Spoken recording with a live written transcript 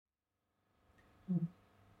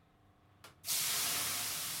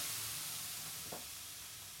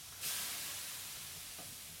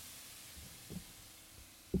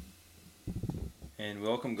And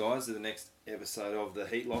welcome, guys, to the next episode of the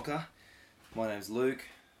Heat Locker. My name's Luke.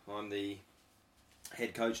 I'm the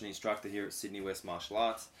head coach and instructor here at Sydney West Martial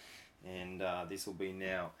Arts, and this will be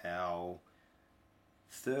now our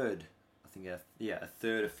third, a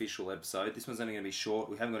third official episode. This one's only going to be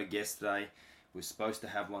short. We haven't got a guest today. We were supposed to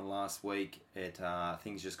have one last week.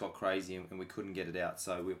 Things just got crazy and we couldn't get it out.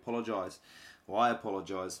 So we apologise. Well, I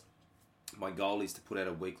apologise. My goal is to put out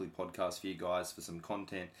a weekly podcast for you guys for some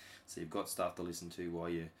content, so you've got stuff to listen to while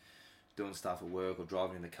you're doing stuff at work or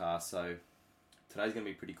driving in the car. So today's going to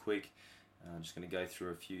be pretty quick. I'm just going to go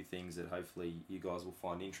through a few things that hopefully you guys will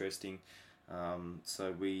find interesting.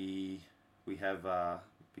 So we have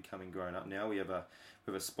becoming grown up now. We have a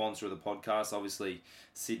sponsor of the podcast, obviously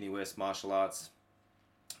Sydney West Martial Arts,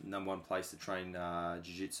 number one place to train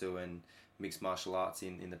jiu-jitsu and mixed martial arts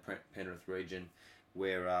in the Penrith region.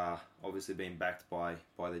 We're obviously being backed by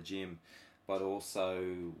the gym, but also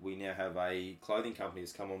we now have a clothing company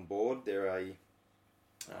that's come on board. There's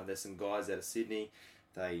some guys out of Sydney.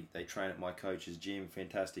 They train at my coach's gym.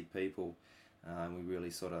 Fantastic people. We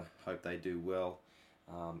really sort of hope they do well.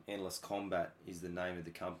 Endless Combat is the name of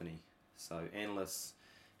the company. So Endless,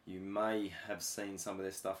 you may have seen some of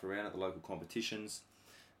their stuff around at the local competitions.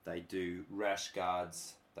 They do rash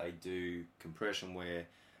guards. They do compression wear.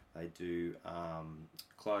 They do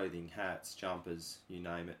clothing, hats, jumpers, you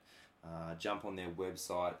name it. Jump on their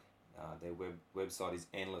website. Their website is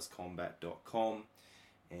endlesscombat.com.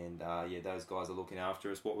 And those guys are looking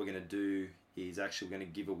after us. What we're going to do is actually we're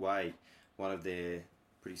going to give away one of their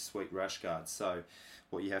pretty sweet rash guards. So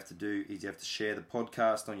what you have to do is you have to share the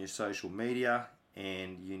podcast on your social media,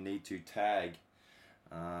 and you need to tag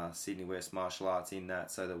Sydney West Martial Arts in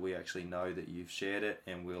that, so that we actually know that you've shared it,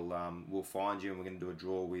 and we'll find you, and we're going to do a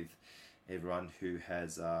draw with everyone who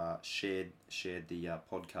has shared the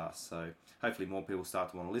podcast. So hopefully more people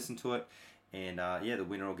start to want to listen to it, and the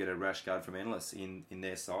winner will get a rash guard from Endless in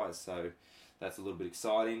their size. So that's a little bit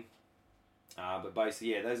exciting. But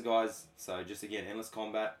basically, those guys. So just again, Endless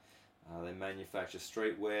Combat. They manufacture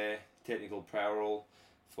streetwear, technical apparel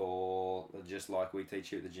for just like we teach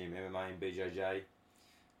here at the gym, MMA and BJJ.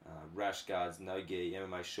 Rash guards, no gi,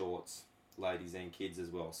 MMA shorts, ladies and kids as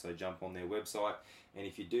well. So jump on their website, and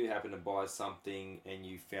if you do happen to buy something and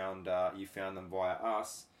you found them via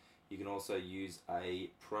us, you can also use a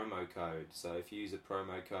promo code. So if you use a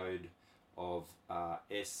promo code of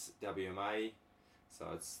SWMA, so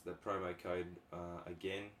it's the promo code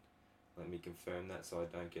again. Let me confirm that so I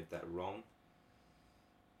don't get that wrong.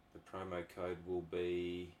 The promo code will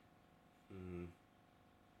be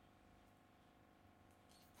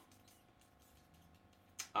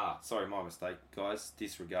sorry, my mistake, guys.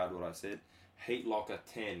 Disregard what I said. Heat Locker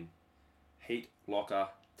 10. Heat Locker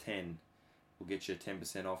 10 will get you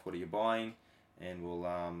 10% off what are you buying, and we'll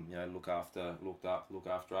look after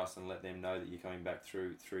us and let them know that you're coming back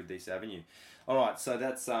through this avenue. All right, so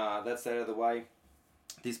that's that out of the way.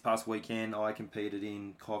 This past weekend, I competed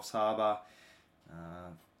in Coffs Harbour.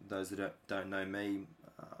 Those that don't know me,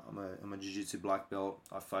 I'm a jiu-jitsu black belt.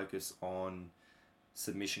 I focus on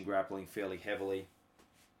submission grappling fairly heavily.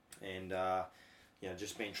 And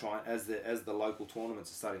just been trying, as the local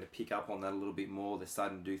tournaments are starting to pick up on that a little bit more. They're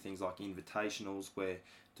starting to do things like invitationals, where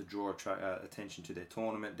to draw attention to their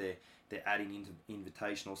tournament, they're adding into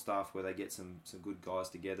invitational stuff where they get some good guys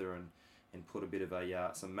together and put a bit of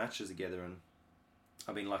some matches together. And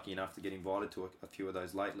I've been lucky enough to get invited to a few of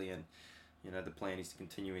those lately, and the plan is to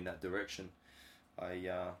continue in that direction. I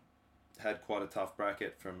had quite a tough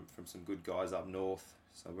bracket from some good guys up north.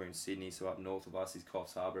 So we're in Sydney, so up north of us is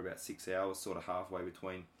Coffs Harbour, about 6 hours, sort of halfway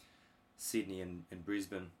between Sydney and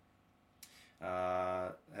Brisbane.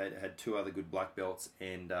 Had two other good black belts,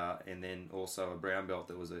 and then also a brown belt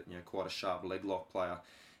that was quite a sharp leg lock player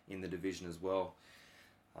in the division as well.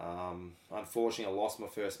 Unfortunately, I lost my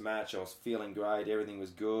first match. I was feeling great, everything was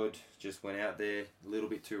good. Just went out there a little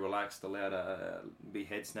bit too relaxed, allowed to be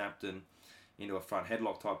head snapped and into a front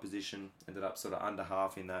headlock type position. Ended up sort of under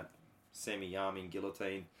half in that semi-arming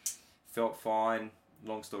guillotine. Felt fine.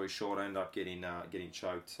 Long story short, I ended up getting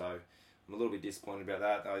choked. So I'm a little bit disappointed about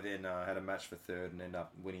that. I then had a match for third and ended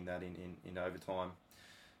up winning that in overtime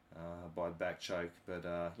by back choke.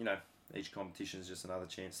 But each competition is just another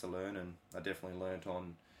chance to learn, and I definitely learnt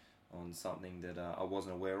on something that I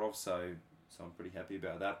wasn't aware of. So I'm pretty happy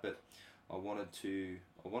about that. But I wanted to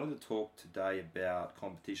talk today about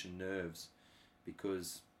competition nerves,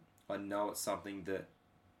 because I know it's something that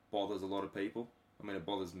bothers a lot of people. I mean, it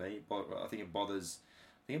bothers me. I think it bothers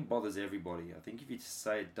everybody. I think if you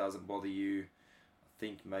say it doesn't bother you, I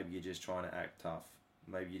think maybe you're just trying to act tough.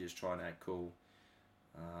 Maybe you're just trying to act cool.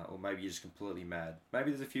 or maybe you're just completely mad.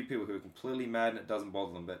 Maybe there's a few people who are completely mad and it doesn't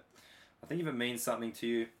bother them, but I think if it means something to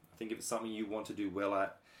you, I think if it's something you want to do well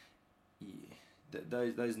at,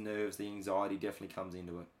 those nerves, the anxiety definitely comes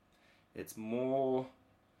into it. It's more,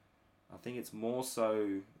 I think it's more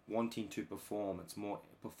so wanting to perform. It's more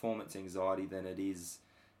performance anxiety than it is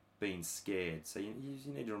being scared. So you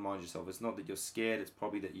need to remind yourself, it's not that you're scared, it's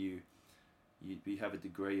probably that you have a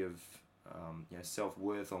degree of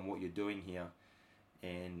self-worth on what you're doing here,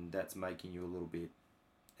 and that's making you a little bit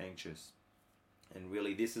anxious. And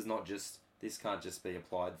really, this can't just be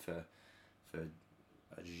applied for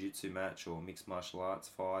a jiu-jitsu match or mixed martial arts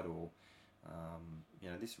fight, or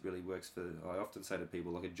this really works for, I often say to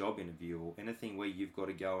people, like a job interview or anything where you've got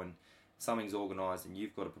to go and something's organised and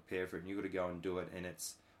you've got to prepare for it and you've got to go and do it and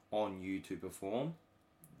it's on you to perform.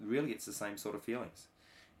 Really, it's the same sort of feelings.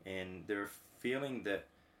 And they're a feeling that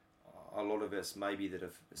a lot of us, maybe that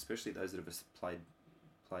have, especially those that have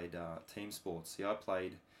played team sports. See, I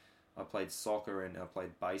played soccer and I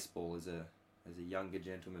played baseball as a younger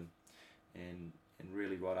gentleman, and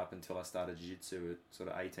really right up until I started jiu-jitsu at sort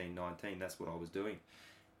of 18, 19, that's what I was doing.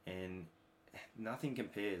 And nothing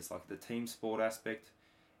compares. Like the team sport aspect,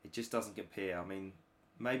 it just doesn't compare. I mean,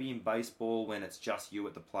 maybe in baseball when it's just you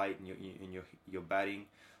at the plate and you're batting,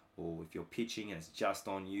 or if you're pitching and it's just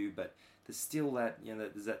on you, but there's still that,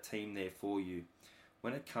 there's that team there for you.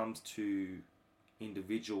 When it comes to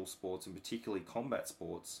individual sports, and particularly combat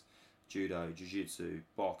sports, judo, jiu-jitsu,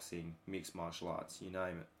 boxing, mixed martial arts, you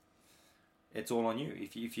name it, it's all on you.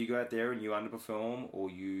 If you go out there and you underperform, or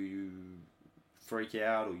you freak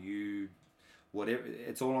out, or you whatever,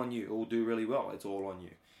 it's all on you. Or do really well, it's all on you.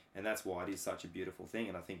 And that's why it is such a beautiful thing,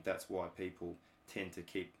 and I think that's why people tend to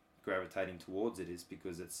keep gravitating towards it, is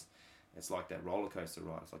because it's like that roller coaster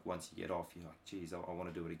ride. It's like once you get off, you're like, geez, I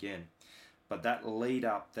want to do it again. But that lead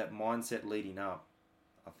up, that mindset leading up,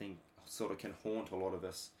 I think sort of can haunt a lot of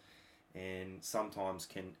us, and sometimes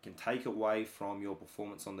can take away from your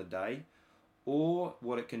performance on the day. Or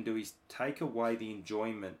what it can do is take away the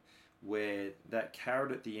enjoyment, where that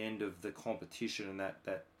carrot at the end of the competition and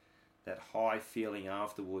that high feeling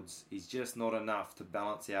afterwards is just not enough to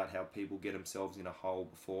balance out how people get themselves in a hole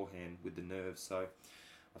beforehand with the nerves. So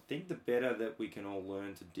I think the better that we can all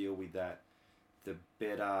learn to deal with that, the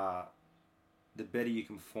better you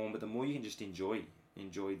can perform, but the more you can just enjoy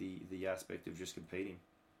the aspect of just competing.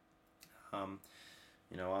 I'm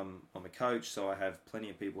a coach, so I have plenty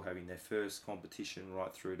of people having their first competition,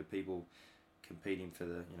 right through to people competing for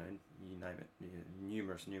the, you name it,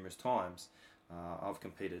 numerous times. I've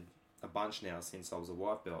competed a bunch now since I was a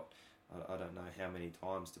white belt. I don't know how many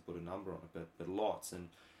times to put a number on it, but lots. And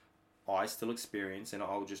I still experience, and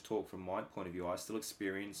I'll just talk from my point of view, I still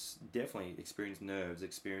definitely experience nerves,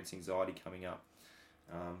 experience anxiety coming up.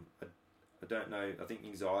 I don't know, I think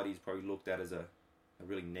anxiety is probably looked at as a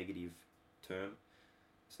really negative term.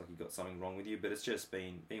 It's like you've got something wrong with you, but it's just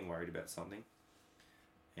being worried about something.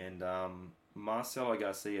 And Marcelo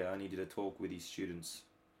Garcia only did a talk with his students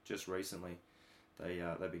just recently.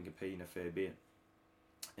 They've been competing a fair bit.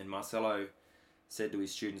 And Marcelo said to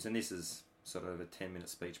his students, and this is sort of a 10-minute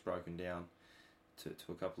speech broken down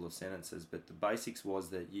to a couple of sentences, but the basics was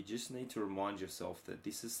that you just need to remind yourself that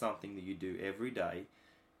this is something that you do every day,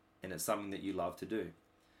 and it's something that you love to do.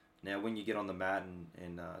 Now, when you get on the mat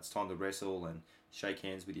and it's time to wrestle and shake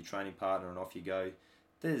hands with your training partner and off you go,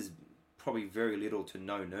 there's probably very little to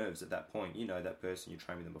no nerves at that point. You know that person, you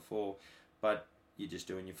trained with them before, but you're just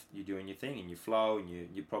doing your thing and you flow, and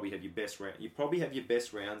you probably have your best round. You probably have your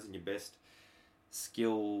best rounds and your best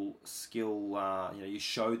skill. You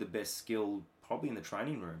show the best skill probably in the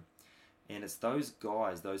training room, and it's those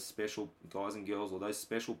guys, those special guys and girls, or those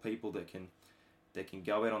special people that can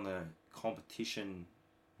go out on the competition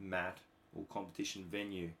mat or competition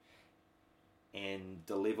venue and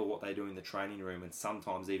deliver what they do in the training room, and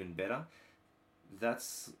sometimes even better.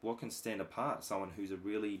 That's what can stand apart someone who's a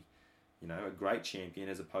really, a great champion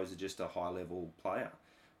as opposed to just a high level player.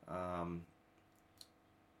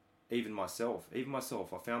 Even myself,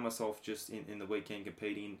 I found myself just in the weekend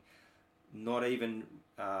competing, not even,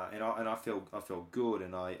 and I felt good,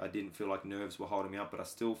 and I didn't feel like nerves were holding me up, but I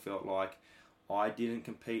still felt like I didn't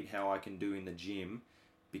compete how I can do in the gym,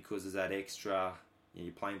 because there's that extra,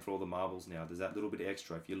 you're playing for all the marbles now, there's that little bit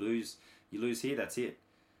extra. If you lose here, that's it.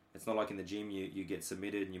 It's not like in the gym you get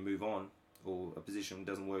submitted and you move on, or a position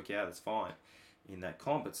doesn't work out, it's fine. In that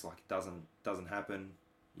comp, it's like it doesn't happen,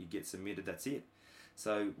 you get submitted, that's it.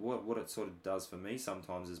 So what it sort of does for me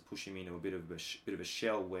sometimes is pushing me into a bit of a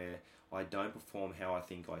shell where I don't perform how I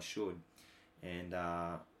think I should. And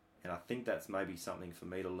And I think that's maybe something for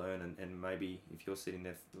me to learn, and maybe if you're sitting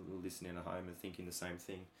there listening at home and thinking the same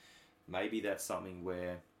thing, maybe that's something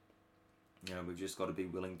where, we've just got to be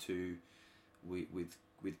willing to,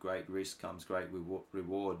 with great risk comes great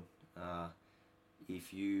reward.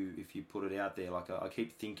 If you put it out there, like I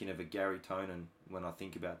keep thinking of a Gary Tonin when I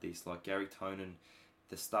think about this. Like Gary Tonin,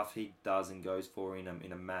 the stuff he does and goes for in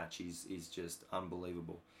a match is just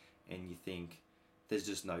unbelievable, and you think there's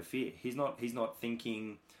just no fear. He's not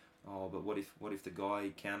thinking, oh, but what if the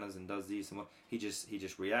guy counters and does this and what? He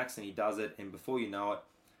just reacts and he does it, and before you know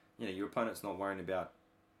it, your opponent's not worrying about,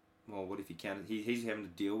 well, what if he counters? He's having to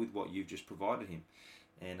deal with what you've just provided him.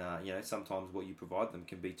 And, sometimes what you provide them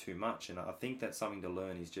can be too much. And I think that's something to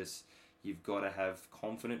learn, is just you've got to have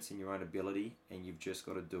confidence in your own ability, and you've just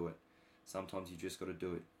got to do it. Sometimes you've just got to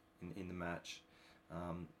do it in the match.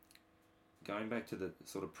 Going back to the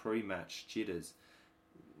sort of pre-match jitters,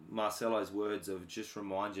 Marcelo's words of just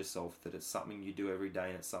remind yourself that it's something you do every day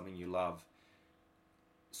and it's something you love,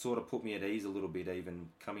 sort of put me at ease a little bit, even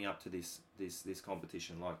coming up to this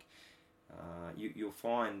competition. Like, you'll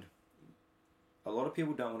find a lot of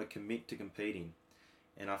people don't want to commit to competing,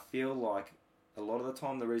 and I feel like a lot of the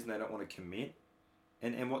time the reason they don't want to commit,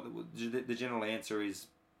 and what the general answer is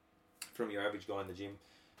from your average guy in the gym,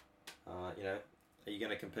 are you going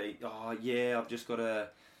to compete? Oh yeah, I've just got to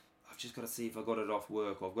see if I got it off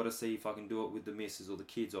work, or I've got to see if I can do it with the missus or the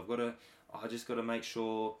kids. I just got to make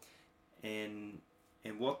sure, and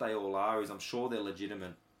what they all are is, I'm sure they're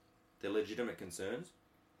legitimate concerns,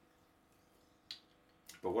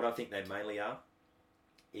 but what I think they mainly are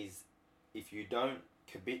is, if you don't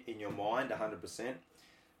commit in your mind 100%,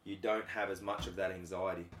 you don't have as much of that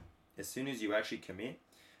anxiety. As soon as you actually commit,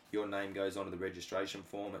 your name goes onto the registration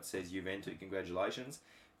form. It says you've entered, congratulations.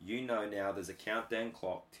 You know now there's a countdown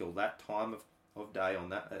clock till that time of day on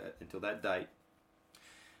that until that date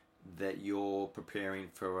that you're preparing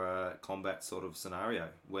for a combat sort of scenario.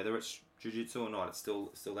 Whether it's jiu-jitsu or not, it's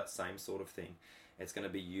still that same sort of thing. It's going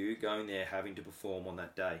to be you going there having to perform on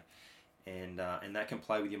that day. And that can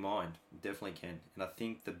play with your mind. It definitely can. And I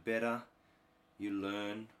think the better you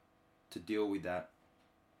learn to deal with that,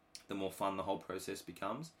 the more fun the whole process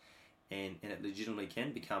becomes. And it legitimately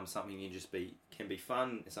can become something can be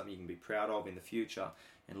fun, something you can be proud of in the future,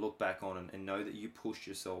 and look back on and know that you pushed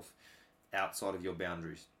yourself outside of your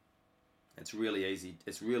boundaries. It's really easy.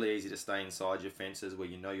 It's really easy to stay inside your fences where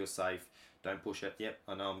you know you're safe. Don't push it. Yep,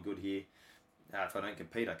 I know I'm good here. If I don't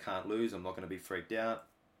compete, I can't lose. I'm not going to be freaked out.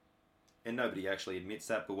 And nobody actually admits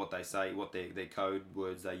that, but what they say, what their code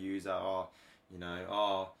words they use are,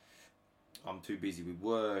 I'm too busy with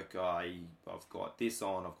work, I've got this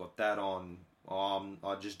on, I've got that on,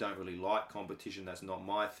 I just don't really like competition, that's not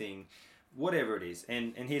my thing, whatever it is.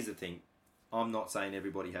 And here's the thing, I'm not saying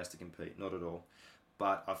everybody has to compete, not at all,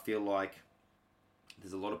 but I feel like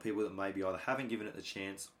there's a lot of people that maybe either haven't given it the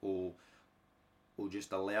chance, or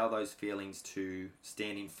just allow those feelings to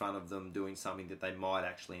stand in front of them doing something that they might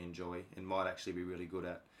actually enjoy and might actually be really good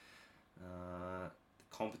at. The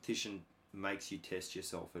competition makes you test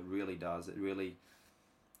yourself. It really does. It really,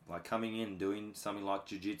 like coming in doing something like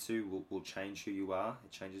jiu-jitsu will change who you are.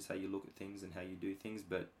 It changes how you look at things and how you do things,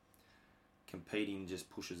 but competing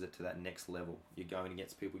just pushes it to that next level. You're going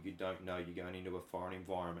against people you don't know. You're going into a foreign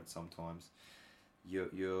environment sometimes.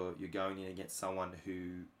 You're going in against someone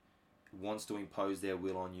who wants to impose their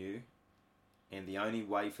will on you, and the only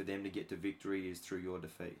way for them to get to victory is through your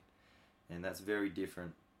defeat. And that's very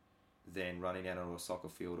different than running out on a soccer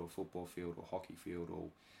field or football field or hockey field or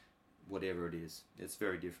whatever it is. It's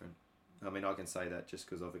very different. I mean, I can say that just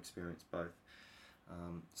because I've experienced both.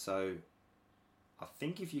 So I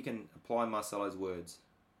think if you can apply Marcelo's words,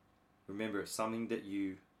 remember it's something that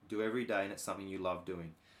you do every day and it's something you love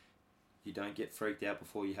doing. You don't get freaked out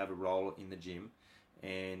before you have a roll in the gym.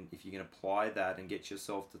 And if you can apply that and get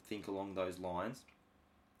yourself to think along those lines,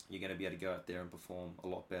 you're going to be able to go out there and perform a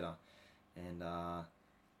lot better. And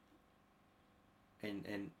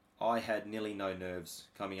I had nearly no nerves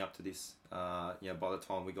coming up to this. By the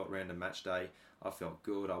time we got round to match day, I felt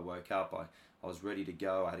good. I woke up. I was ready to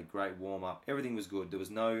go. I had a great warm up. Everything was good. There was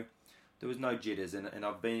no jitters. And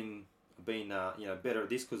I've been better at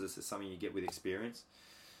this because it's something you get with experience.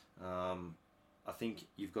 I think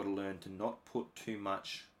you've got to learn to not put too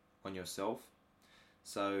much on yourself.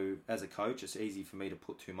 So as a coach, it's easy for me to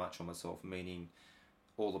put too much on myself, meaning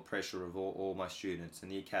all the pressure of all my students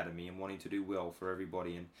and the academy and wanting to do well for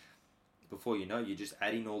everybody. And before you know, you're just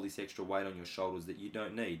adding all this extra weight on your shoulders that you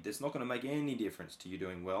don't need. That's not going to make any difference to you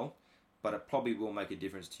doing well, but it probably will make a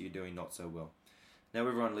difference to you doing not so well. Now,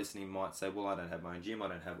 everyone listening might say, well, I don't have my own gym, I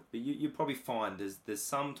don't have it. But you probably find there's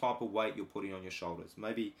some type of weight you're putting on your shoulders.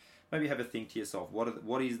 Maybe have a think to yourself,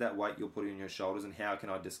 what is that weight you're putting on your shoulders, and how can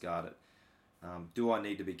I discard it? Do I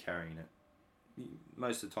need to be carrying it?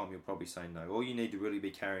 Most of the time you'll probably say no. All you need to really be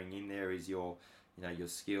carrying in there is your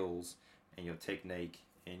skills and your technique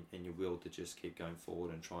and your will to just keep going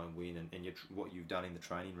forward and try and win, and what you've done in the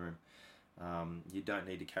training room. You don't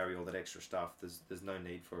need to carry all that extra stuff. There's no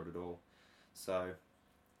need for it at all. So,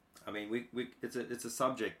 I mean, it's a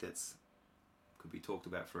subject that's could be talked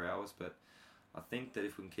about for hours, but I think that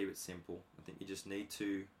if we can keep it simple, I think you just need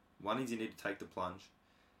to, one is you need to take the plunge,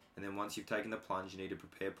 and then once you've taken the plunge, you need to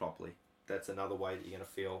prepare properly. That's another way that you're going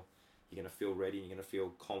to feel ready, and you're going to feel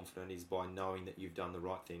confident, is by knowing that you've done the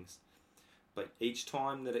right things. But each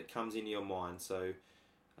time that it comes into your mind, so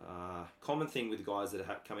common thing with guys that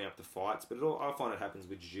are coming up to fights, but I find it happens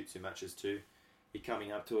with jiu-jitsu matches too. You're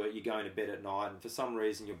coming up to it, you're going to bed at night, and for some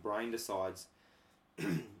reason your brain decides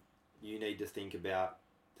you need to think about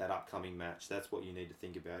that upcoming match. That's what you need to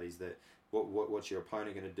think about, is that what's your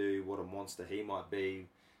opponent going to do, what a monster he might be.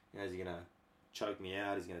 Is he going to choke me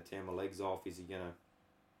out, is he going to tear my legs off, is he going to...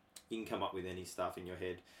 You can come up with any stuff in your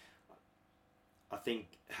head. I think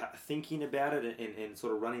thinking about it and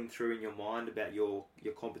sort of running through in your mind about your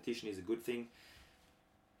competition is a good thing.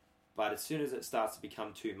 But as soon as it starts to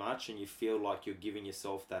become too much and you feel like you're giving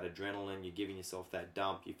yourself that adrenaline, you're giving yourself that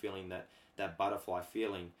dump, you're feeling that butterfly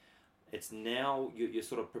feeling, it's now you're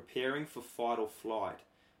sort of preparing for fight or flight,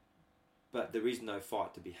 but there is no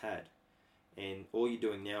fight to be had. And all you're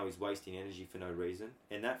doing now is wasting energy for no reason.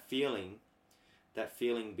 And that feeling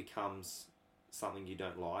becomes something you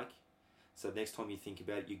don't like. So next time you think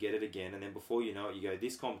about it, you get it again, and then before you know it, you go,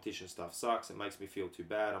 this competition stuff sucks, it makes me feel too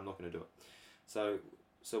bad, I'm not going to do it.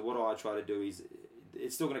 So what I try to do is,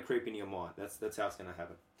 it's still going to creep into your mind. That's how it's going to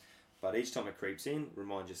happen. But each time it creeps in,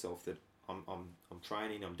 remind yourself that I'm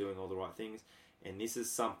training, I'm doing all the right things, and this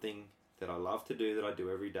is something that I love to do, that I do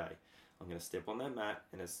every day. I'm going to step on that mat,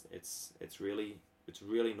 and it's really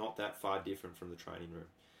not that far different from the training room.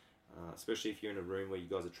 Especially if you're in a room where you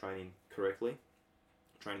guys are training correctly,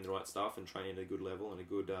 training the right stuff, and training at a good level and a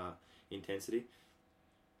good intensity,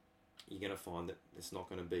 you're going to find that it's not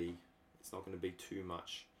going to be too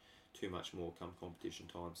much more come competition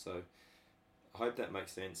time. So I hope that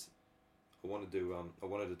makes sense. I wanted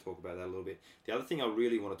to talk about that a little bit. The other thing I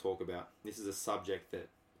really want to talk about, this is a subject that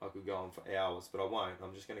I could go on for hours, but I won't.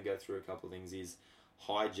 I'm just going to go through a couple of things, is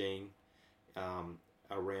hygiene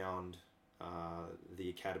around the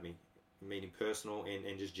academy, meaning personal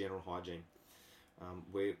and just general hygiene.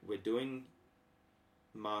 We're doing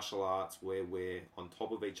martial arts where we're on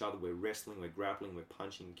top of each other, we're wrestling, we're grappling, we're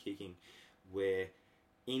punching, kicking, we're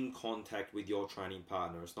in contact with your training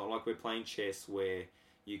partner. It's not like we're playing chess where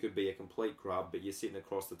you could be a complete grub, but you're sitting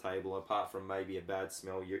across the table. Apart from maybe a bad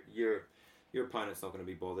smell, your opponent's not going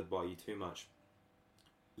to be bothered by you too much.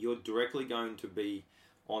 You're directly going to be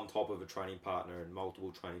on top of a training partner and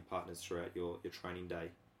multiple training partners throughout your training day,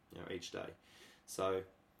 each day. So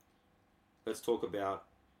let's talk about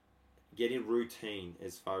getting routine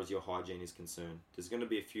as far as your hygiene is concerned. There's going to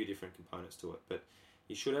be a few different components to it, but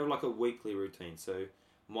you should have like a weekly routine. So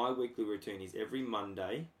my weekly routine is every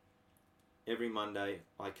Monday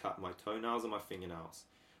I cut my toenails and my fingernails.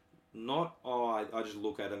 I just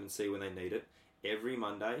look at them and see when they need it. Every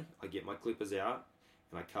Monday I get my clippers out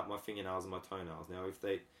and I cut my fingernails and my toenails. Now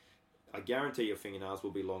I guarantee your fingernails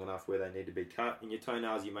will be long enough where they need to be cut, and your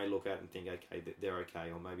toenails you may look at and think, okay, they're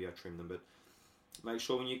okay, or maybe I trim them, but make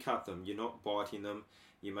sure when you cut them, you're not biting them.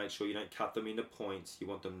 You make sure you don't cut them into points. You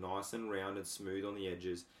want them nice and round and smooth on the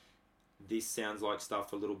edges. This sounds like stuff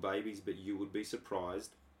for little babies, but you would be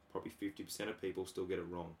surprised. Probably 50% of people still get it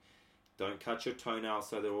wrong. Don't cut your toenails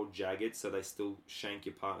so they're all jagged, so they still shank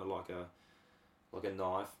your partner like a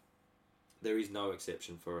knife. There is no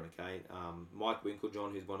exception for it, okay? Mike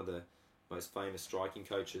Winklejohn, who's one of the most famous striking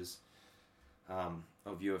coaches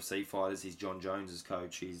of UFC fighters, he's John Jones's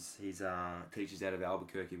coach. He's teaches out of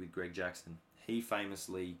Albuquerque with Greg Jackson. He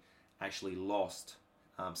famously actually lost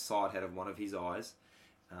sight out of one of his eyes,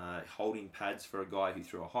 holding pads for a guy who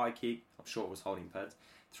threw a high kick. I'm sure it was holding pads.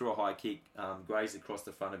 Threw a high kick, grazed across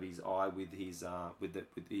the front of his eye with his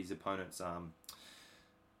opponent's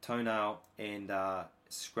toenail, and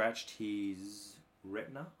scratched his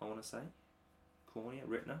retina. I want to say cornea,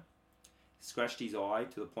 retina. Scratched his eye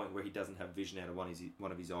to the point where he doesn't have vision out of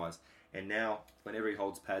one of his eyes. And now, whenever he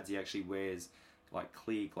holds pads, he actually wears like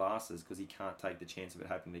clear glasses because he can't take the chance of it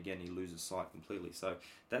happening again. He loses sight completely. So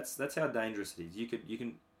that's how dangerous it is. You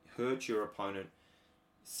can hurt your opponent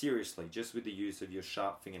seriously just with the use of your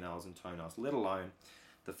sharp fingernails and toenails, let alone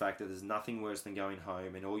the fact that there's nothing worse than going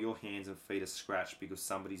home and all your hands and feet are scratched because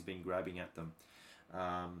somebody's been grabbing at them.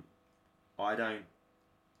 I don't,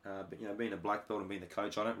 being a black belt and being the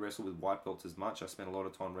coach, I don't wrestle with white belts as much. I spend a lot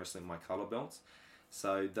of time wrestling my colour belts.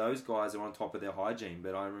 So those guys are on top of their hygiene.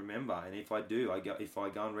 But I remember, and if I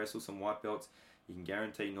go and wrestle some white belts, you can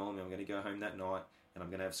guarantee normally I'm going to go home that night and I'm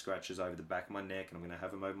going to have scratches over the back of my neck and I'm going to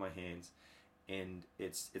have them over my hands. And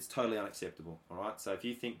it's totally unacceptable, all right? So if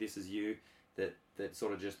you think this is you, that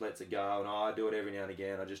sort of just lets it go, and I do it every now and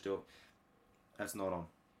again, I just do it, that's not on.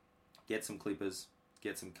 Get some clippers,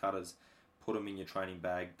 get some cutters, put them in your training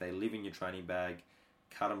bag. They live in your training bag.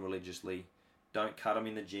 Cut them religiously. Don't cut them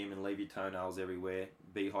in the gym and leave your toenails everywhere.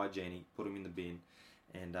 Be hygienic. Put them in the bin,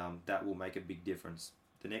 and that will make a big difference.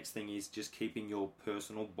 The next thing is just keeping your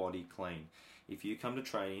personal body clean. If you come to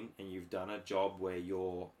training and you've done a job where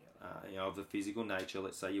you're of the physical nature,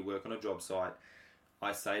 let's say you work on a job site,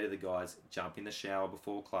 I say to the guys, jump in the shower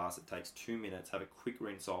before class. It takes 2 minutes. Have a quick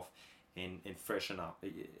rinse off and freshen up.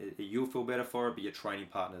 You'll feel better for it, but your training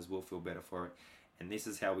partners will feel better for it. And this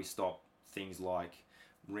is how we stop things like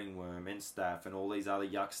ringworm and staph and all these other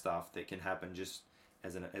yuck stuff that can happen just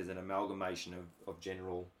as an amalgamation of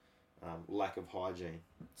general lack of hygiene.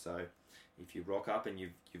 So if you rock up and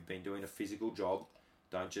you've been doing a physical job,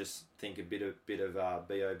 don't just think a bit of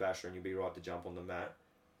BO basher and you'll be right to jump on the mat.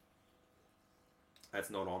 That's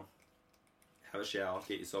not on. Have a shower,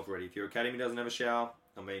 get yourself ready. If your academy doesn't have a shower,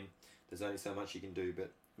 I mean, there's only so much you can do,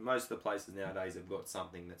 but most of the places nowadays have got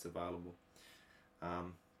something that's available.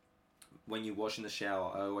 When you wash in the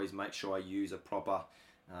shower, I always make sure I use a proper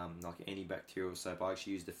like antibacterial soap. I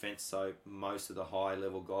actually use Defense soap. Most of the high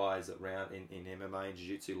level guys around in MMA and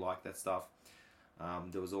Jiu-Jitsu like that stuff.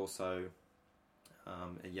 There was also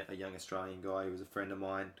a young Australian guy who was a friend of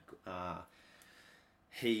mine.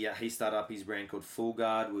 He started up his brand called Full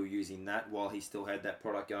Guard. We were using that while he still had that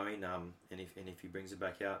product going. And if he brings it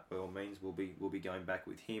back out, by all means, we'll be going back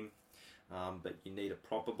with him. But you need a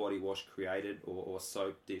proper body wash created or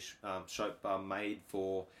soap made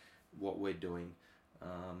for what we're doing.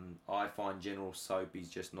 I find general soap is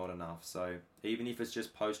just not enough. So even if it's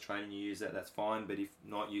just post training you use that, that's fine. But if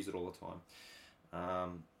not, use it all the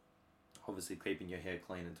time. Obviously, keeping your hair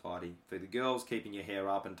clean and tidy. For the girls, keeping your hair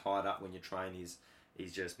up and tied up when you train is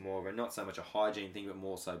just more of a, not so much a hygiene thing, but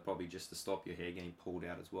more so probably just to stop your hair getting pulled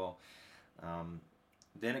out as well.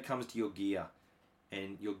 Then it comes to your gear.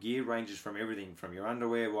 And your gear ranges from everything from your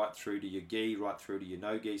underwear right through to your gi, right through to your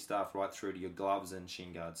no-gi stuff, right through to your gloves and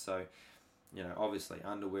shin guards. So, obviously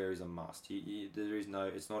underwear is a must. There is no,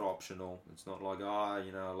 it's not optional. It's not like, I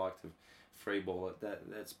like to free ball it.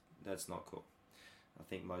 That's not cool. I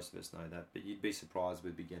think most of us know that, but you'd be surprised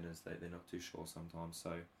with beginners. They're not too sure sometimes.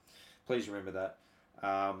 So please remember that.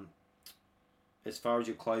 As far as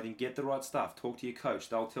your clothing, get the right stuff. Talk to your coach.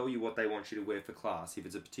 They'll tell you what they want you to wear for class. If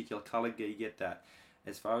it's a particular colour gi, get that.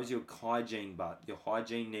 As far as your hygiene, your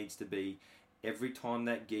hygiene needs to be every time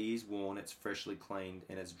that gi is worn, it's freshly cleaned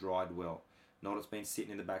and it's dried well. Not it's been sitting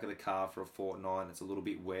in the back of the car for a fortnight and it's a little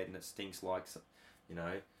bit wet and it stinks like,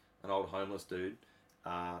 an old homeless dude.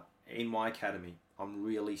 In my academy, I'm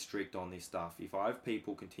really strict on this stuff. If I have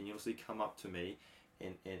people continuously come up to me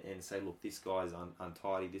and say, look, this guy's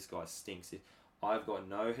untidy, this guy stinks, I've got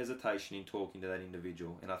no hesitation in talking to that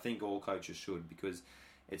individual. And I think all coaches should, because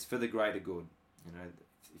it's for the greater good.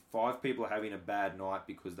 If 5 people are having a bad night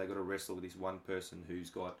because they got to wrestle with this one person who's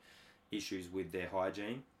got issues with their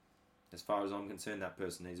hygiene, as far as I'm concerned, that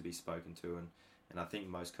person needs to be spoken to. And I think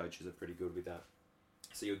most coaches are pretty good with that.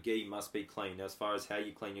 So your gi must be clean. Now, as far as how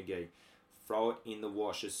you clean your gi, throw it in the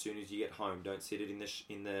wash as soon as you get home. Don't sit it in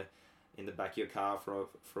the back of your car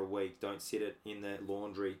for a week. Don't sit it in the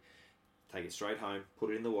laundry. Take it straight home. Put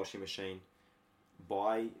it in the washing machine.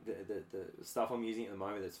 Buy the stuff I'm using at the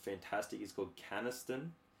moment that's fantastic. It's called Caniston,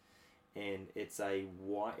 and it's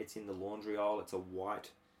in the laundry aisle. It's a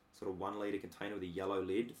white sort of 1 litre container with a yellow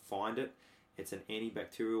lid. Find it. It's an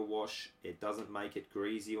antibacterial wash. It doesn't make it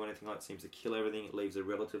greasy or anything like that. It seems to kill everything. It leaves a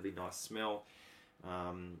relatively nice smell.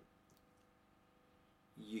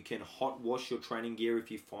 You can hot wash your training gear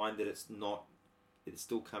if you find that it's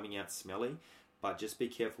still coming out smelly, but just be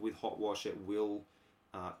careful with hot wash. It will,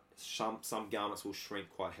 some garments will shrink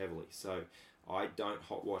quite heavily. So I don't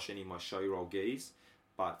hot wash any of my show-roll gis,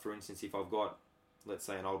 but for instance, if I've got, let's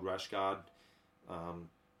say, an old rash guard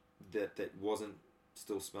that wasn't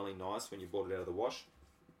still smelling nice when you bought it out of the wash,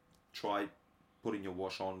 try putting your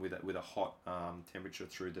wash on with a hot temperature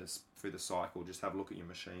through the cycle. Just have a look at your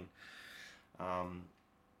machine.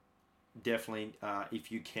 Definitely,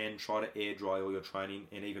 if you can, try to air dry all your training,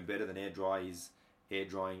 and even better than air dry is air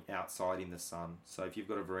drying outside in the sun. So if you've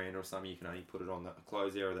got a veranda or something, you can only put it on the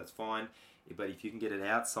clothes area, that's fine. But if you can get it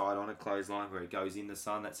outside on a clothesline where it goes in the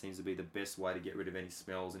sun, that seems to be the best way to get rid of any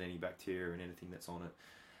smells and any bacteria and anything that's on it.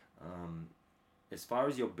 As far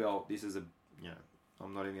as your belt, this is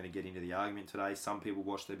I'm not even going to get into the argument today. Some people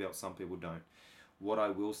wash their belt, some people don't. What I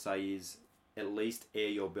will say is at least air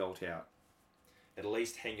your belt out. At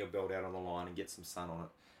least hang your belt out on the line and get some sun on it.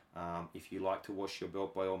 If you like to wash your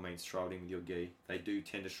belt, by all means throw it in with your gi. They do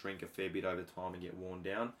tend to shrink a fair bit over time and get worn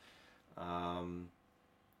down.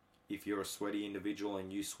 If you're a sweaty individual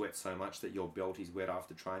and you sweat so much that your belt is wet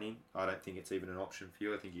after training, I don't think it's even an option for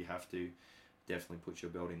you. I think you have to definitely put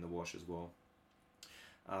your belt in the wash as well.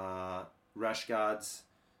 Rash guards,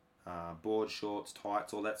 board shorts,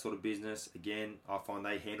 tights, all that sort of business. Again, I find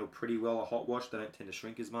they handle pretty well a hot wash. They don't tend to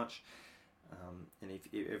shrink as much. And if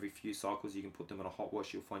every few cycles you can put them in a hot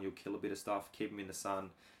wash, you'll find you'll kill a bit of stuff. Keep them in the sun.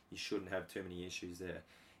 You shouldn't have too many issues there.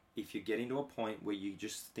 If you're getting to a point where you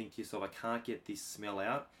just think to yourself, I can't get this smell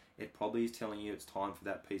out, it probably is telling you it's time for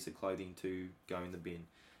that piece of clothing to go in the bin.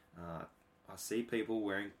 I see people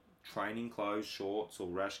wearing training clothes, shorts or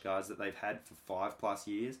rash guards that they've had for 5+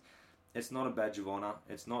 years. It's not a badge of honour.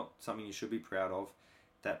 It's not something you should be proud of.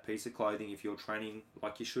 That piece of clothing, if you're training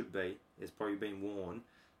like you should be, it's probably been worn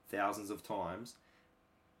thousands of times.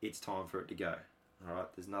 It's time for it to go. All right.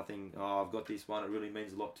 There's nothing. Oh, I've got this one. It really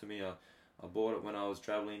means a lot to me. I bought it when I was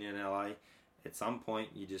travelling in LA. At some point,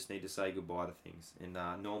 you just need to say goodbye to things. And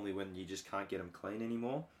normally, when you just can't get them clean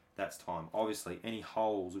anymore, that's time. Obviously, any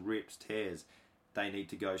holes, rips, tears, they need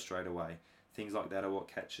to go straight away. Things like that are what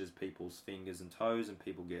catches people's fingers and toes, and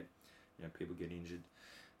people get injured.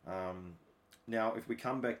 Now, if we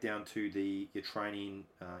come back down to your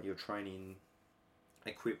training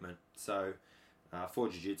equipment, so for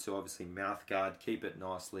jiu-jitsu, obviously mouth guard, keep it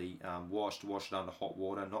nicely washed. Wash it under hot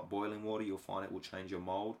water, not boiling water. You'll find it will change your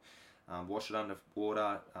mold. Wash it under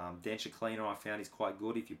water. Denture cleaner I found is quite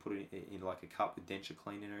good if you put it in like a cup with denture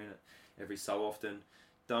cleaner in it every so often.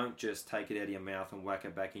 Don't just take it out of your mouth and whack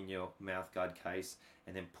it back in your mouth guard case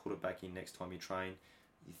and then put it back in next time you train.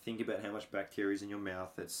 You think about how much bacteria is in your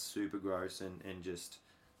mouth. That's super gross and just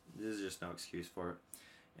there's just no excuse for it.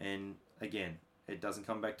 And again, it doesn't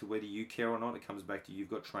come back to whether you care or not. It comes back to you've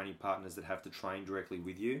got training partners that have to train directly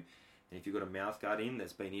with you. And if you've got a mouth guard in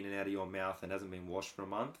that's been in and out of your mouth and hasn't been washed for a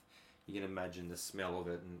month, you can imagine the smell of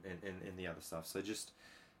it and the other stuff. So just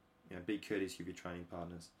be courteous with your training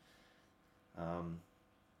partners.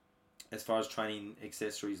 As far as training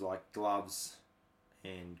accessories like gloves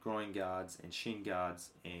and groin guards and shin guards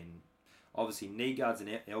and obviously knee guards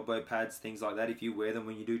and elbow pads, things like that, if you wear them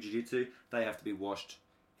when you do jiu-jitsu, they have to be washed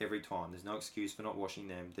every time. There's no excuse for not washing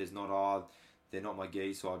them. There's not, they're not my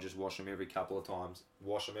gi, so I'll just wash them every couple of times.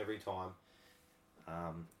 Wash them every time.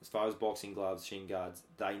 As far as boxing gloves, shin guards,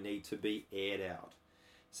 they need to be aired out.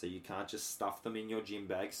 So you can't just stuff them in your gym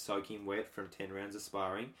bag, soaking wet from 10 rounds of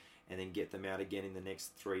sparring, and then get them out again in the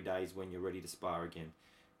next 3 days when you're ready to spar again.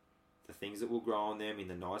 The things that will grow on them in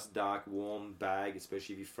the nice dark warm bag,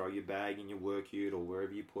 especially if you throw your bag in your work ute or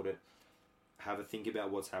wherever you put it, have a think about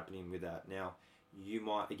what's happening with that. Now, you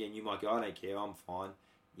might go, I don't care, I'm fine.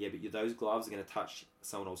 Yeah, but those gloves are going to touch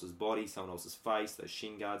someone else's body, someone else's face, those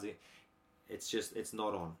shin guards. It's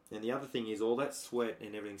not on. And the other thing is all that sweat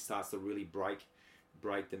and everything starts to really break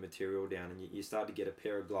the material down, and you start to get a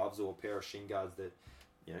pair of gloves or a pair of shin guards that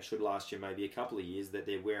should last you maybe a couple of years that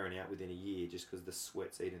they're wearing out within a year just because the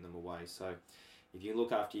sweat's eating them away. So if you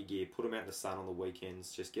look after your gear, put them out in the sun on the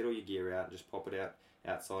weekends, just get all your gear out and just pop it out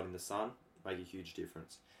outside in the sun, make a huge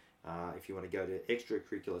difference. If you want to go to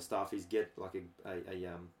extracurricular stuff, is get like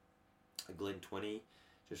a Glen 20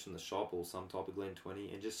 just from the shop or some type of Glen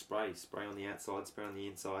 20 and just spray on the outside, spray on the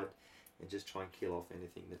inside, and just try and kill off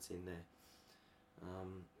anything that's in there.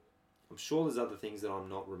 I'm sure there's other things that I'm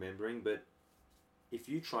not remembering, but if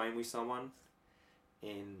you train with someone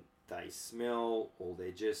and they smell or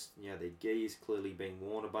they're just, their gi is clearly being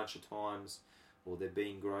worn a bunch of times or they're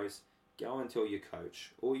being gross, go and tell your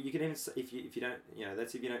coach. Or you can even, if you don't,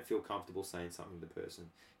 that's if you don't feel comfortable saying something to the person.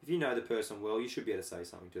 If you know the person well, you should be able to say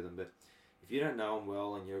something to them. But if you don't know them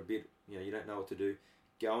well and you're a bit, you don't know what to do,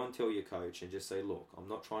 go and tell your coach and just say, look, I'm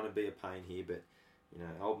not trying to be a pain here, but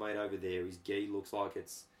old mate over there, his gi looks like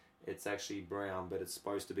it's actually brown, but it's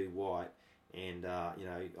supposed to be white. And, I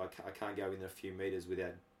can't go within a few meters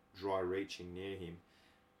without dry reaching near him.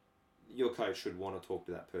 Your coach should want to talk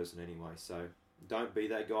to that person anyway. So don't be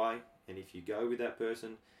that guy. And if you go with that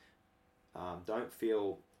person, don't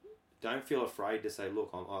feel afraid to say, look,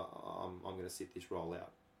 I'm going to sit this role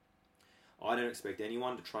out. I don't expect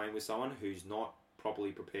anyone to train with someone who's not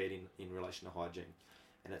properly prepared in relation to hygiene.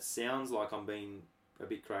 And it sounds like I'm being a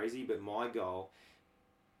bit crazy, but my goal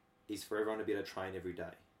is for everyone to be able to train every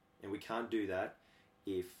day. And we can't do that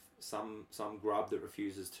if some grub that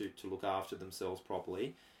refuses to look after themselves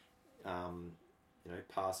properly,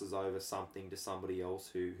 passes over something to somebody else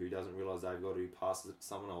who doesn't realise they've got to, passes it to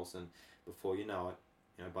someone else, and before you know it,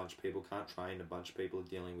 a bunch of people can't train, a bunch of people are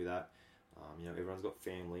dealing with that. Everyone's got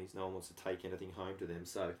families, no one wants to take anything home to them,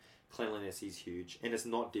 so cleanliness is huge, and it's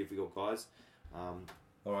not difficult, guys.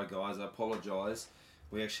 Alright guys, I apologise.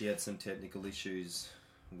 We actually had some technical issues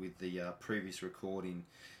with the previous recording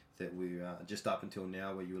that we just up until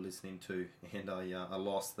now where you were listening to, and I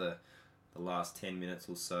lost the last 10 minutes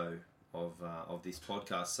or so of this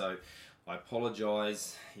podcast, so I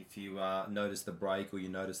apologise if you notice the break or you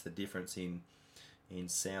notice the difference in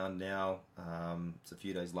sound now. It's a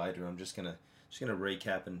few days later. I'm just gonna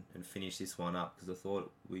recap and finish this one up because I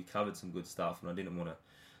thought we covered some good stuff and I didn't want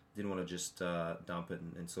to just dump it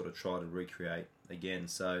and sort of try to recreate again.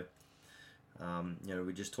 So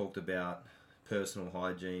we just talked about personal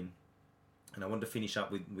hygiene, and I wanted to finish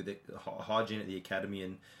up with the hygiene at the academy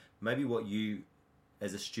and maybe what you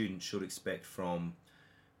as a student should expect from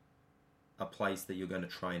a place that you're going to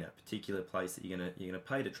train at, particular place that you're going to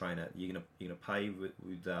pay to train at. You're going to pay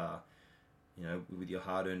with your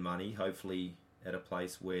hard-earned money, hopefully at a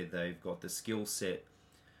place where they've got the skill set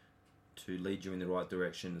to lead you in the right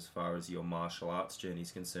direction as far as your martial arts journey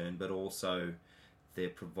is concerned, but also they're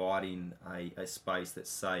providing a space that's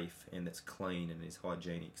safe and that's clean and is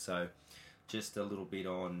hygienic. So just a little bit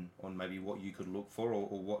on maybe what you could look for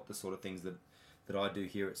or what the sort of things that I do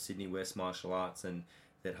here at Sydney West Martial Arts, and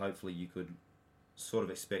that hopefully you could sort of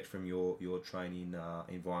expect from your training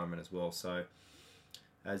environment as well. So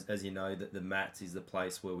as you know, that the mats is the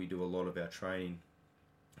place where we do a lot of our training.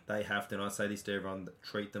 They have to, and I say this to everyone,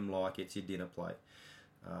 treat them like it's your dinner plate.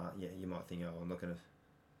 You might think, I'm not going to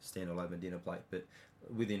stand all over my dinner plate, but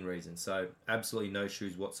within reason. So absolutely no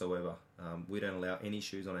shoes whatsoever. We don't allow any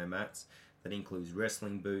shoes on our mats. That includes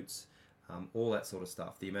wrestling boots, all that sort of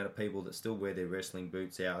stuff. The amount of people that still wear their wrestling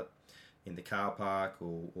boots out in the car park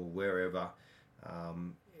or wherever,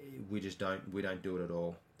 we don't do it at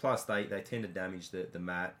all. Plus they tend to damage the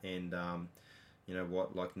mat, and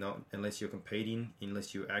not unless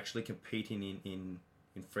you're actually competing in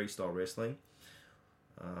freestyle wrestling,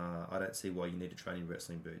 I don't see why you need to train in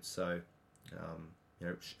wrestling boots. So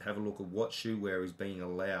have a look at what shoe wear is being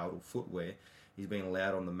allowed, or footwear is being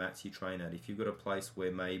allowed on the mats you train at. If you've got a place where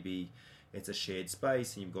maybe it's a shared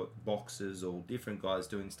space and you've got boxers or different guys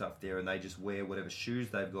doing stuff there and they just wear whatever shoes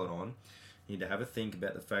they've got on, you need to have a think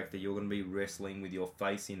about the fact that you're going to be wrestling with your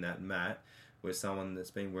face in that mat, where someone that's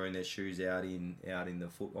been wearing their shoes out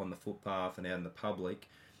on the footpath and out in the public,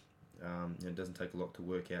 it doesn't take a lot to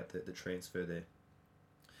work out the transfer there.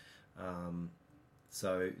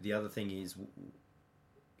 So the other thing is,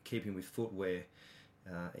 keeping with footwear,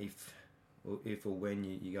 if or when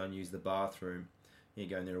you go and use the bathroom, you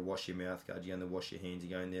go in there to wash your mouth guard, you go in there to wash your hands, you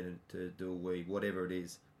go in there to do a wee, whatever it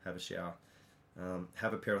is, have a shower.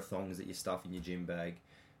 Have a pair of thongs that you stuff in your gym bag.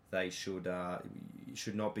 They should you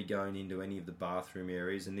should not be going into any of the bathroom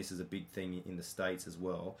areas, and this is a big thing in the States as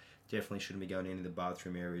well. Definitely shouldn't be going into the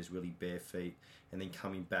bathroom areas really bare feet and then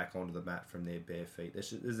coming back onto the mat from there bare feet.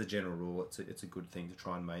 This is a general rule. It's a good thing to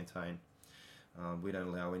try and maintain. We don't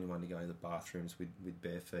allow anyone to go into the bathrooms with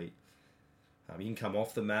bare feet. You can come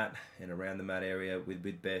off the mat and around the mat area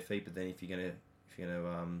with bare feet, but then if you're gonna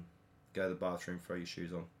go to the bathroom, throw your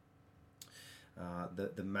shoes on.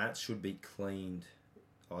 The mats should be cleaned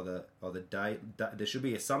either day. There should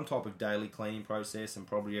be some type of daily cleaning process, and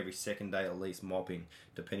probably every second day at least mopping,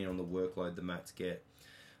 depending on the workload the mats get.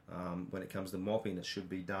 When it comes to mopping, it should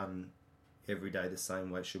be done every day the same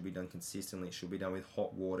way. It should be done consistently. It should be done with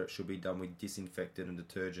hot water. It should be done with disinfectant and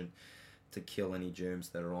detergent to kill any germs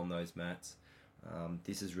that are on those mats.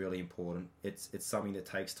 This is really important. It's something that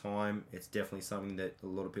takes time. It's definitely something that a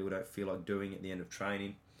lot of people don't feel like doing at the end of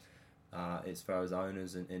training, as far as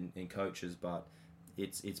owners and coaches, but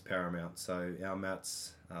it's paramount. So our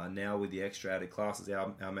mats, now with the extra added classes,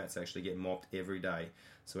 our mats actually get mopped every day.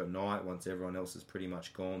 So at night, once everyone else is pretty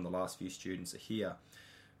much gone, the last few students are here,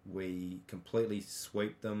 we completely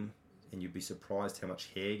sweep them, and you'd be surprised how much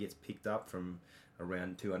hair gets picked up from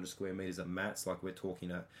around 200 square meters of mats. Like, we're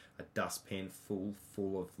talking a dustpan full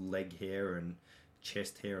of leg hair and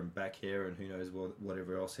chest hair and back hair and who knows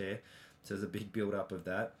whatever else hair. So there's a big build up of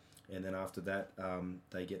that, and then after that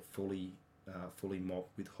they get fully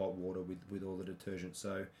mopped with hot water with all the detergent.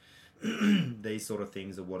 So these sort of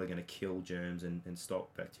things are what are going to kill germs and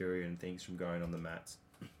stop bacteria and things from growing on the mats.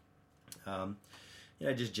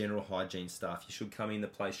 Just general hygiene stuff. You should come in, the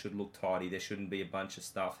place should look tidy. There shouldn't be a bunch of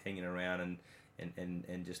stuff hanging around and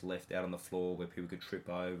and just left out on the floor where people could trip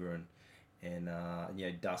over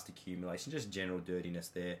and dust accumulation, just general dirtiness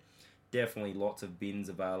there. Definitely lots of bins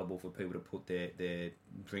available for people to put their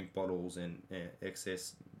drink bottles and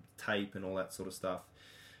excess tape and all that sort of stuff.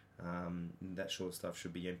 That sort of stuff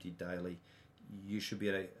should be emptied daily. You should be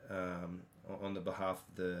able to, on the behalf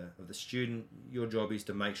of the student, your job is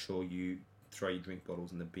to make sure you throw your drink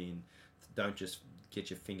bottles in the bin. Don't just get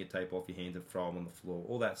your finger tape off your hands and throw them on the floor.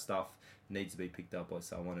 All that stuff needs to be picked up by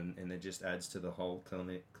someone, and it just adds to the whole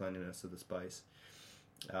cleanliness of the space.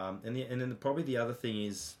 And then probably the other thing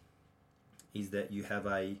is that you have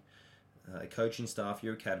a coaching staff,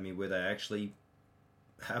 your academy, where they actually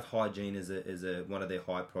have hygiene as one of their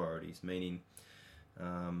high priorities, meaning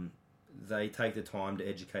they take the time to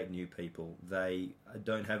educate new people. They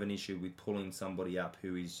don't have an issue with pulling somebody up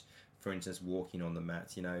who is, for instance, walking on the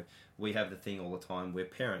mats. We have the thing all the time where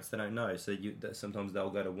parents, they don't know, so sometimes they'll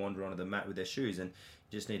go to wander onto the mat with their shoes, and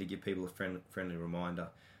you just need to give people a friendly reminder.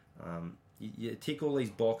 You tick all these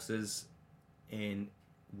boxes, and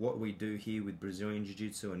what we do here with Brazilian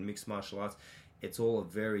Jiu-Jitsu and mixed martial arts, it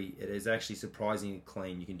is actually surprisingly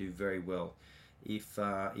clean. You can do very well. If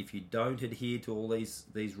you don't adhere to all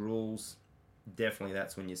these rules, definitely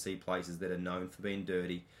that's when you see places that are known for being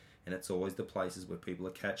dirty, and it's always the places where people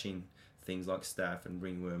are catching things like staph and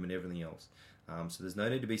ringworm and everything else. So there's no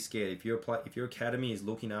need to be scared. If your academy is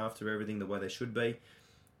looking after everything the way they should be,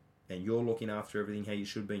 and you're looking after everything how you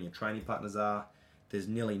should be, and your training partners are, there's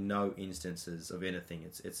nearly no instances of anything.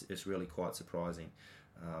 It's really quite surprising.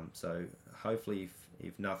 So hopefully,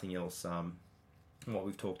 if nothing else, what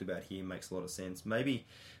we've talked about here makes a lot of sense. Maybe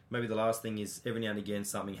the last thing is, every now and again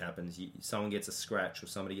something happens. Someone gets a scratch, or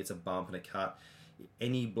somebody gets a bump and a cut.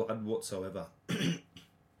 Any blood whatsoever,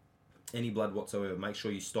 make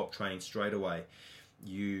sure you stop training straight away.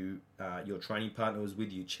 Your training partner was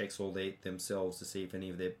with you, checks all themselves to see if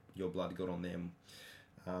any of your blood got on them.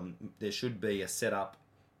 There should be a setup.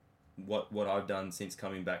 What I've done since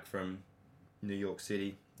coming back from New York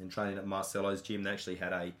City and training at Marcelo's gym, they actually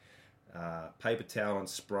had a paper towel and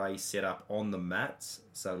spray set up on the mats,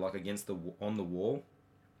 so like on the wall,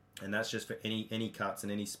 and that's just for any cuts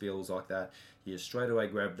and any spills like that. You just straight away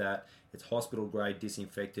grab that. It's hospital grade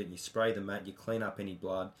disinfectant. You spray the mat, you clean up any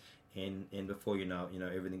blood, and before you know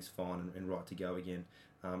it, everything's fine and right to go again.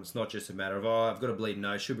 It's not just a matter of, I've got a bleeding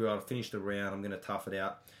nose, should be able to finish the round, I'm going to tough it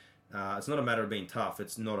out. It's not a matter of being tough.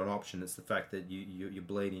 It's not an option. It's the fact that you're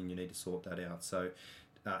bleeding. You need to sort that out. So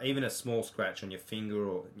even a small scratch on your finger,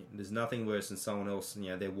 or there's nothing worse than someone else,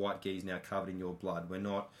 their white gi's now covered in your blood. We're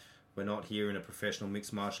not here in a professional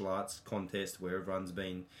mixed martial arts contest where everyone's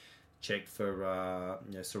been checked for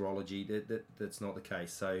serology. That's not the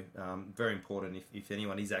case. So very important, if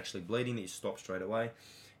anyone is actually bleeding, that you stop straight away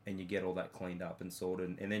and you get all that cleaned up and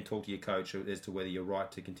sorted, and then talk to your coach as to whether you're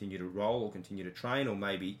right to continue to roll or continue to train, or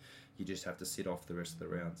maybe you just have to sit off the rest of the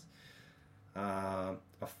rounds. I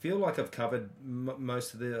feel like I've covered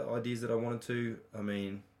most of the ideas that I wanted to. I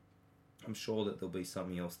mean, I'm sure that there'll be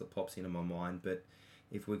something else that pops into my mind, but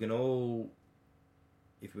if we can all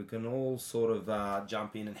sort of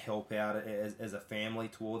jump in and help out as a family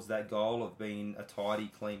towards that goal of being a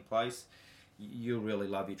tidy, clean place, you'll really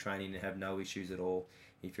love your training and have no issues at all.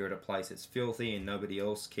 If you're at a place that's filthy and nobody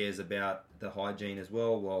else cares about the hygiene as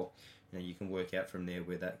well, you can work out from there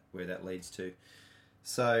where that leads to.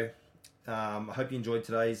 So I hope you enjoyed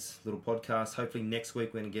today's little podcast. Hopefully next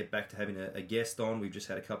week we're going to get back to having a guest on. We've just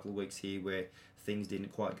had a couple of weeks here where things didn't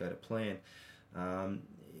quite go to plan.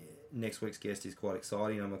 Next week's guest is quite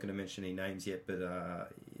exciting. I'm not going to mention any names yet, but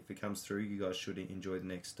if it comes through, you guys should enjoy the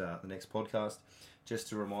next podcast. Just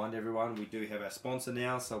to remind everyone, we do have our sponsor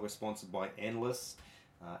now. So we're sponsored by Endless,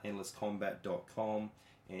 endlesscombat.com.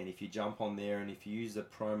 And if you jump on there and if you use the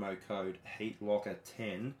promo code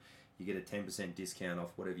HEATLOCKER10, you get a 10% discount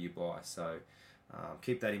off whatever you buy. So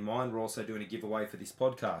keep that in mind. We're also doing a giveaway for this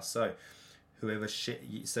podcast. So whoever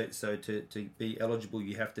to be eligible,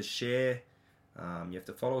 you have to share. You have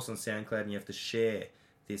to follow us on SoundCloud, and you have to share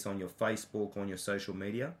this on your Facebook, on your social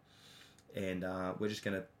media. And we're just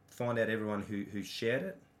going to find out everyone who shared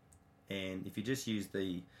it. And if you just use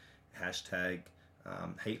the hashtag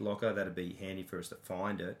HeatLocker, that'd be handy for us to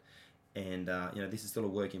find it. And this is still a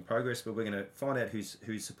work in progress, but we're going to find out who's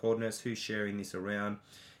supporting us, who's sharing this around,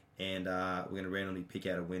 and we're going to randomly pick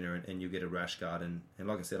out a winner, and you'll get a rash guard. And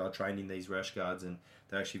like I said, I trained in these rash guards, and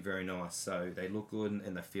they're actually very nice. So they look good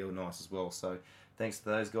and they feel nice as well. So thanks to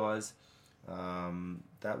those guys.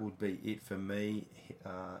 That would be it for me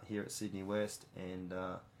here at Sydney West, and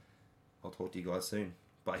I'll talk to you guys soon.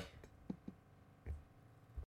 Bye.